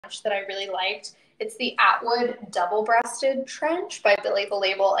that I really liked. It's the Atwood double-breasted trench by Billie the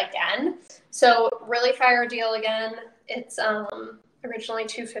Label again. So really fire deal again. It's originally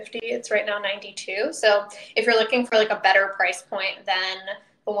 $250. It's right now $92. So if you're looking for like a better price point than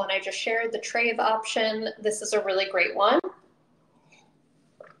the one I just shared, the Trave option, this is a really great one.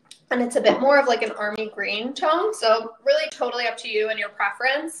 And it's a bit more of like an army green tone. So really totally up to you and your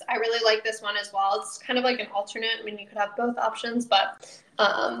preference. I really like this one as well. It's kind of like an alternate. I mean, you could have both options, but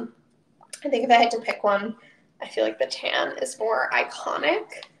I think if I had to pick one, I feel like the tan is more iconic,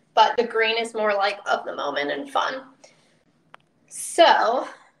 but the green is more like of the moment and fun. So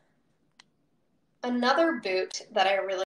another boot that I really